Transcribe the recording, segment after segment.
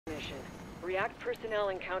transmission. React personnel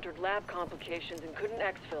encountered lab complications and couldn't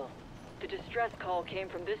exfil. The distress call came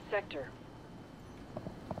from this sector.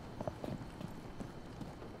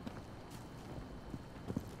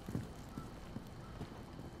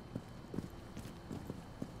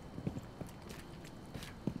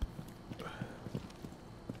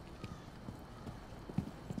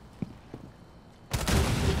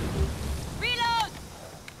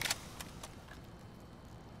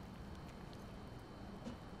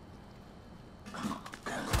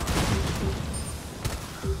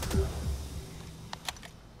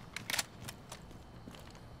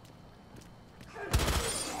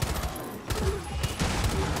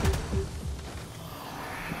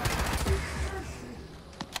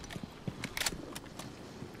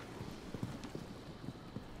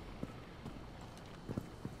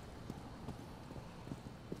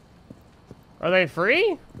 Are they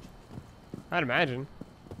free? I'd imagine.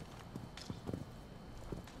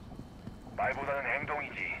 말보다는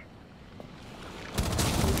행동이지.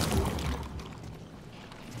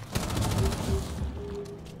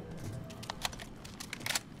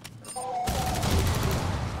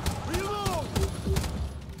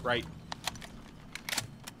 Right.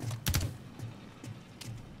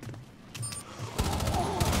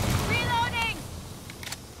 Reloading.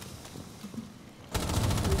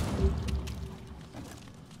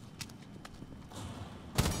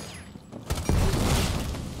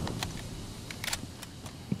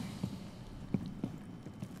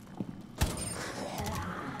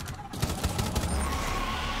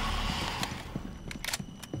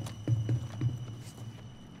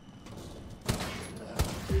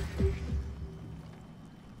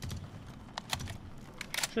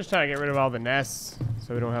 Just trying to get rid of all the nests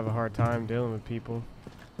so we don't have a hard time dealing with people.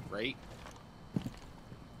 Right.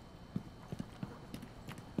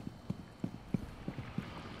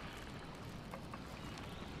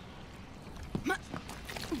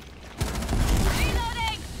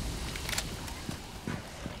 Reloading.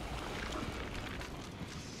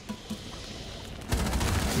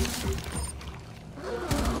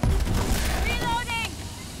 Reloading.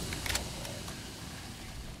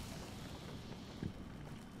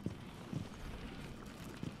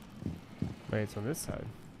 Wait, it's on this side.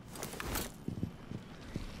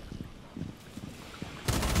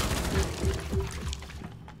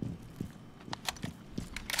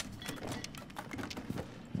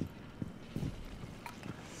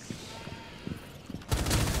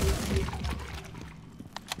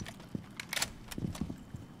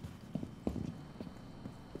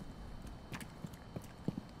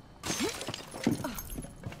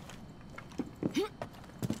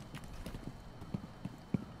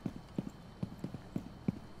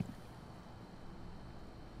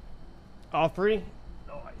 All three?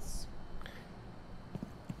 Nice.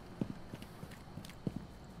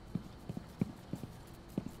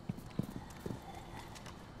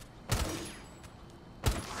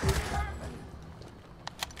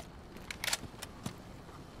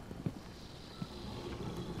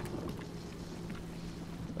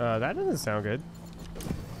 That doesn't sound good.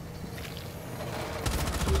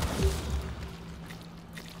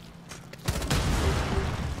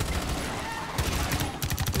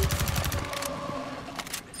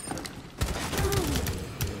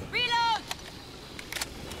 Reload.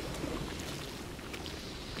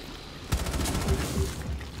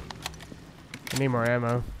 I need more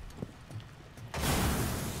ammo.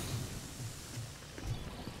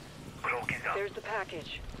 There's the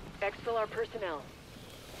package. Exfil our personnel.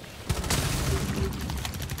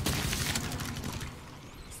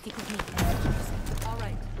 Stick with me. All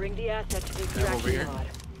right. Bring the asset to the over here. extraction pod.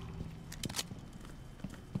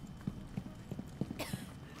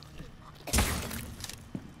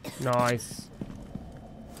 Nice.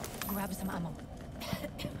 Grab some ammo.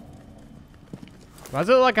 Why does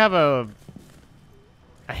it look like I have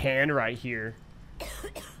a hand right here?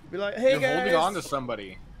 Be like, hey You're guys. holding on to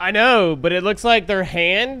somebody. I know, but it looks like their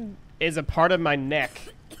hand is a part of my neck,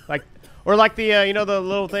 like, or like the you know the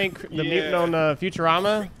little thing, the mutant on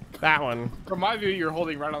Futurama, that one. From my view, you're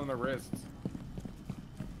holding right on the wrists.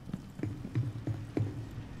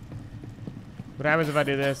 What happens if I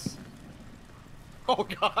do this? Oh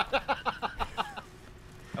god.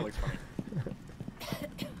 That looks funny.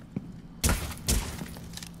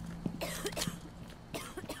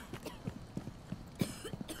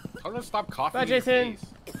 How does it stop coughing? Bye, in your Jason. face?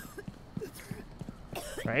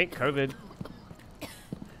 Right, COVID.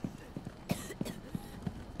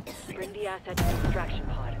 Bring the asset to the extraction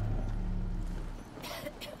pod.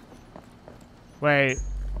 Wait.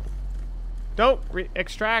 Don't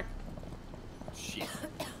extract. Shit.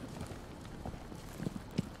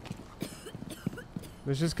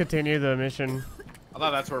 Let's just continue the mission. I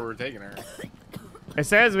thought that's where we're taking her. It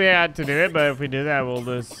says we had to do it, but if we do that, we'll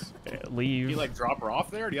just leave. Do you like drop her off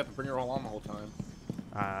there, or do you have to bring her along the whole time?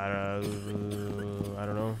 I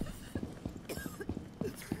don't know.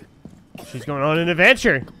 She's going on an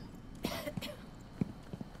adventure.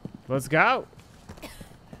 Let's go.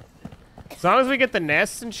 As long as we get the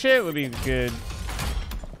nests and shit, would be good.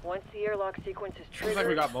 Once the airlock sequence is Seems triggered, like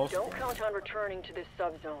we got most. don't count on returning to this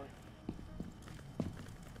subzone.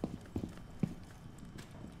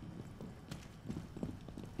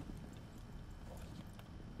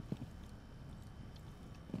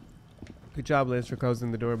 Good job, Liz, for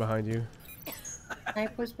closing the door behind you.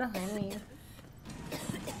 Knife was behind me.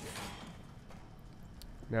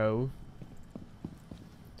 No.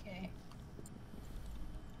 Okay.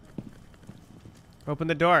 Open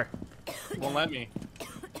the door. Won't let me.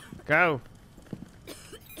 Go.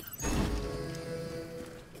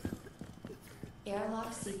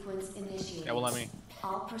 Airlock sequence initiated. Yeah, won't let me.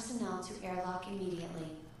 All personnel to airlock immediately.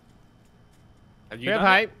 Have We you have done it?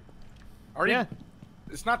 hype. Already? Yeah.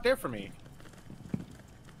 It's not there for me.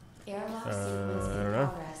 Airlock sequence I in don't know.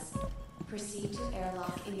 progress. Proceed to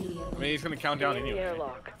airlock I immediately. mean, he's gonna count down Stay in the anyway.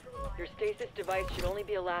 airlock. Your stasis device should only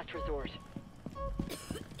be a last resort.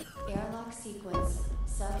 Airlock sequence.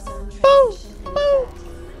 Subzone transition in effect.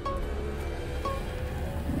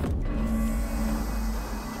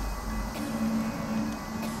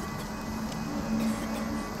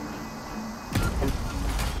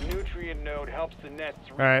 Nutrient node helps the nests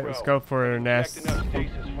regrow. All right, let's go for Inject nests. enough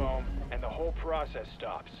stasis foam, and the whole process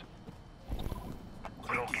stops.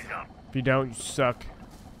 If you don't, you suck.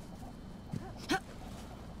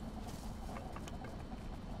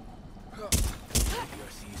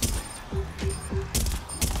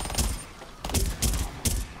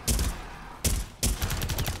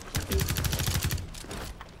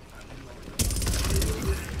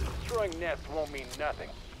 Destroying nests won't mean nothing.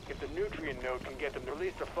 If the nutrient node can get them to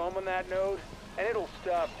release the foam on that node, and it'll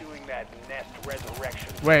stop doing that nest resurrection.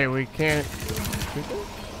 Wait, we can't.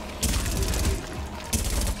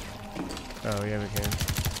 Oh yeah, we can.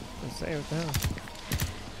 Let's say what the hell.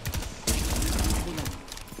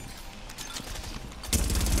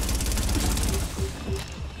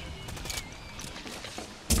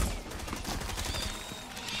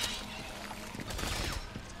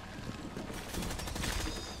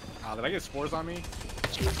 Did I get spores on me?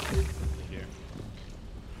 Yeah.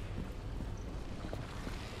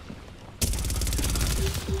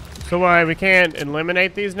 So why we can't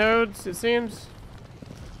eliminate these nodes? It seems.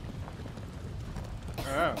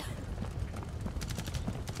 Oh.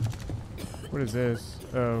 What is this?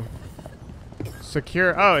 Oh.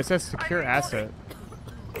 Secure. Oh, it says secure asset.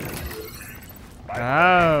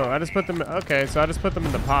 Oh, I just put them. Okay, so I just put them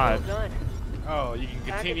in the pod. Well done. Oh, you can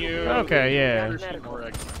continue. Okay, yeah.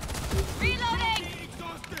 Reloading!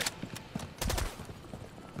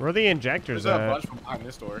 Where are the injectors There's a at? bunch behind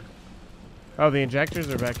this door. Oh, the injectors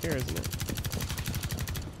are back here, isn't it?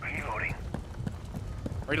 Reloading.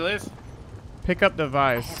 Ready, Liz? Pick up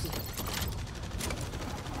device.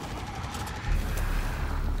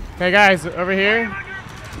 Hey guys, over here.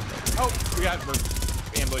 Oh, we got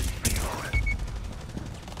ambush.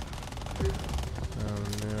 Oh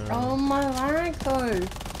no. Oh my lag though.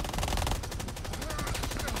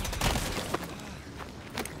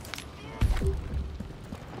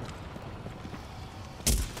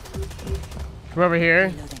 Come over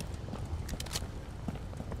here.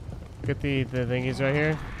 Get the thingies right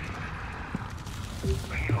here.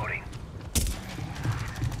 Reloading.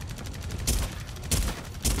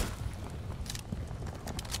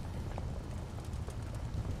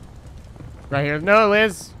 Right here. No,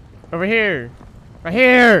 Liz. Over here. Right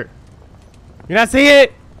here. You not see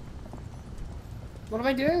it? What am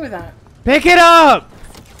I doing with that? Pick it up.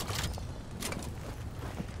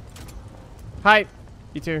 Hi.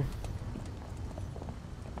 You too.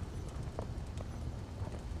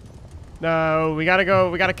 No, we gotta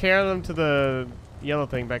go. We gotta carry them to the yellow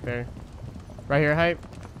thing back there. Right here, hype.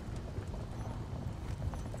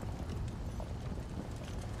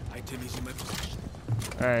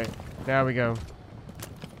 Alright, now we go.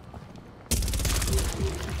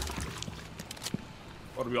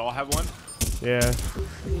 Oh, do we all have one? Yeah.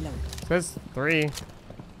 Says 3.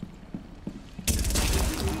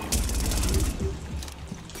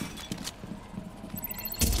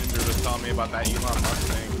 Ginger was telling me about that Elon Musk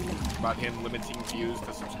thing, about him limiting views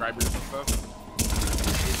to subscribers and stuff.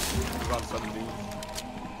 It was on some news.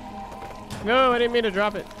 No, I didn't mean to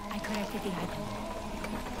drop it. I corrected the icon.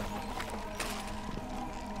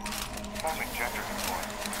 Foam injector deployed.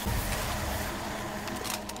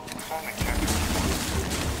 Foam injector.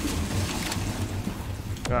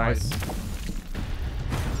 Nice.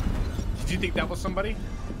 Did you think that was somebody?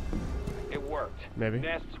 It worked. Maybe.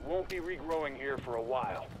 Nests won't be regrowing here for a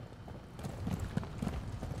while.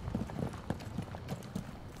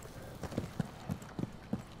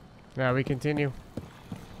 Now we continue.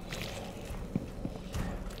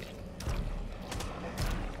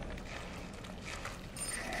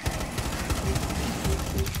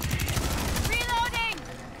 Reloading!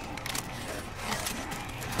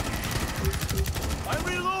 I'm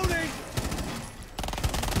reloading!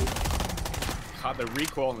 God, the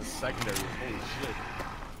recoil in the secondary. Holy shit.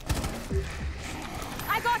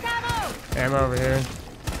 I got ammo! Ammo over here.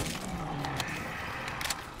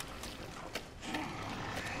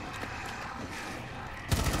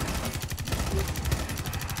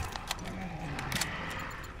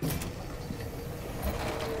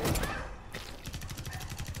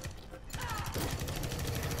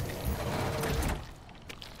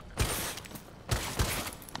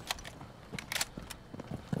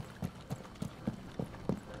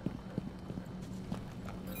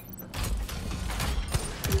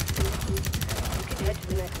 Head to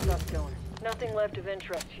the next subzone. Nothing left of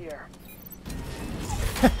interest here.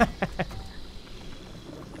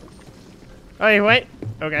 Oh, you wait.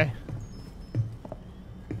 Okay.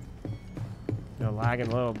 No lagging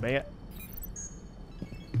a little bit.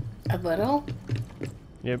 A little?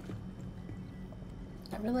 Yep.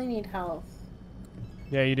 I really need health.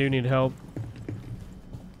 Yeah, you do need help.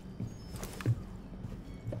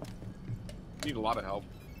 Need a lot of help.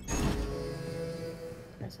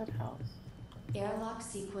 I said health. Airlock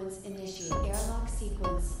sequence initiated. Airlock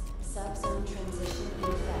sequence. Subzone transition in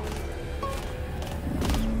effect.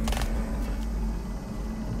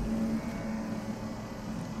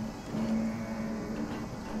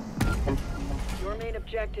 Your main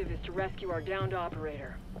objective is to rescue our downed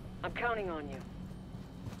operator. I'm counting on you.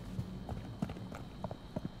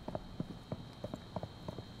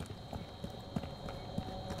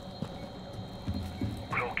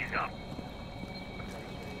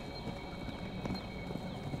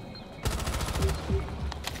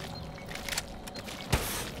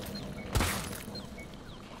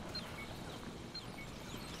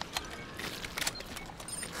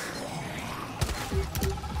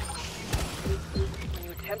 When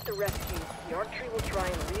you attempt the rescue, the arc tree will try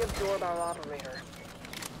and reabsorb our operator.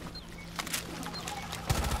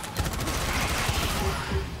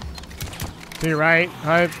 To your right.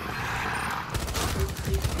 Hive.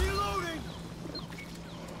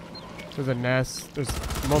 There's a nest. There's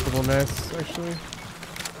multiple nests, actually.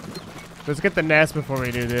 Let's get the nest before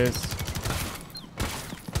we do this.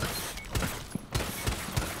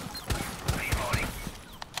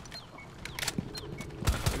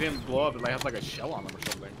 It didn't blow up. It might have like a shell on them or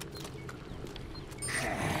something.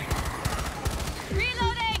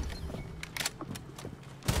 Reloading!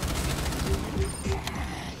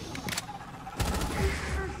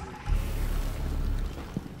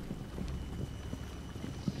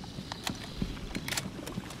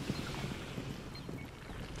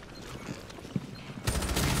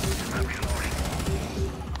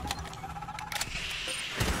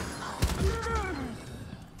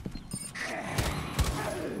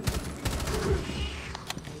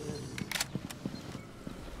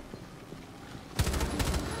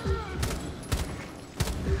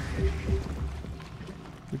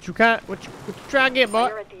 What you trying to get, boy?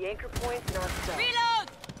 Fire at the anchor points in our cell. Reload!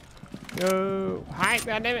 Yo, hi,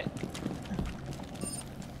 goddammit.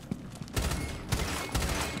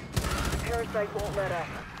 The parasite won't let up.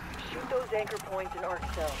 Shoot those anchor points in arc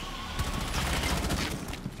cell.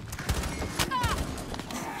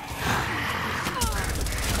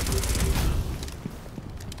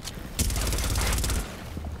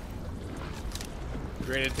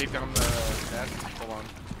 You ready to take down the nest? Hold on.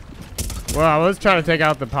 Well, I was trying to take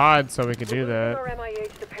out the pod so we could do that. Our MIA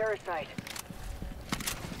to the parasite.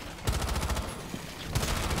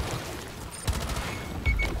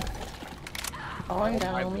 Falling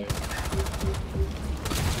down.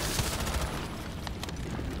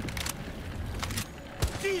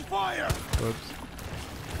 Ceasefire! Whoops.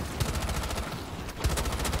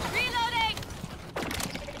 Reloading!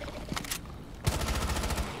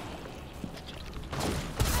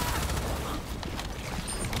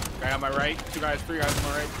 Guy on my right. Three guys on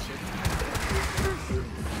my right. Shit.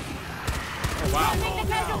 Oh, wow. Take the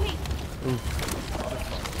casualty!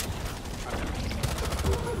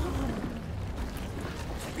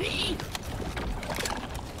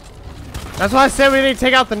 That's why I said we need to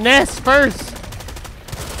take out the nest first.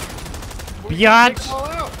 Biatch.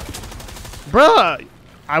 Bruh,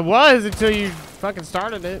 I was until you fucking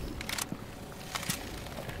started it.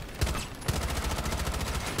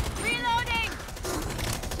 Reloading!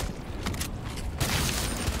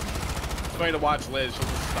 funny to watch Liz. She'll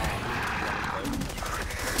just stop.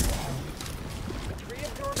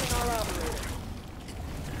 Reabsorbing our operator.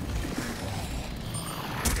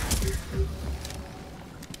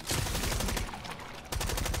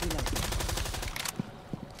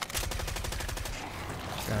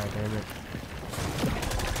 God damn it.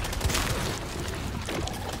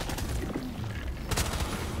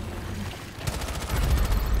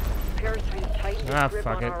 Parasite is tightening Ah, its grip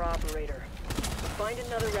fuck on it. our operator. Find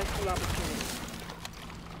another rescue opportunity.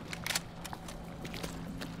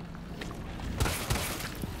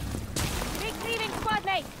 Retrieving squad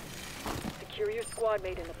mate. Secure your squad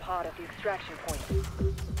mate in the pod at the extraction point.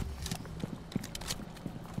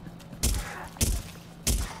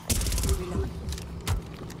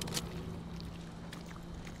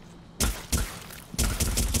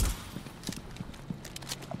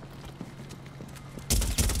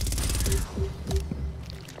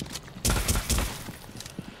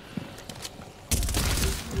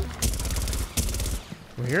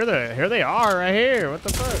 Well, here they are right here. What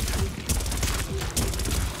the fuck?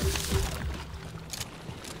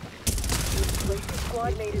 Place your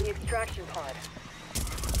squad mate in the extraction pod.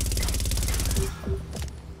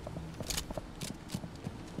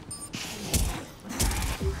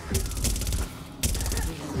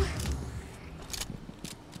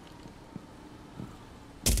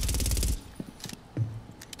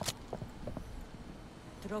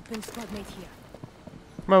 Dropping squad mate here.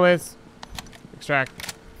 Come on, Liz. Extract.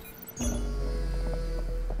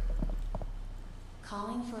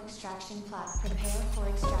 Calling for extraction plot. Prepare for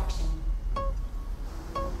extraction.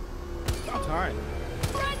 About time.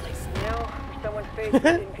 Now, for someone faced with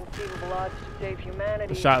inconceivable odds to save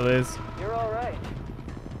humanity, Shot, Liz. you're all right.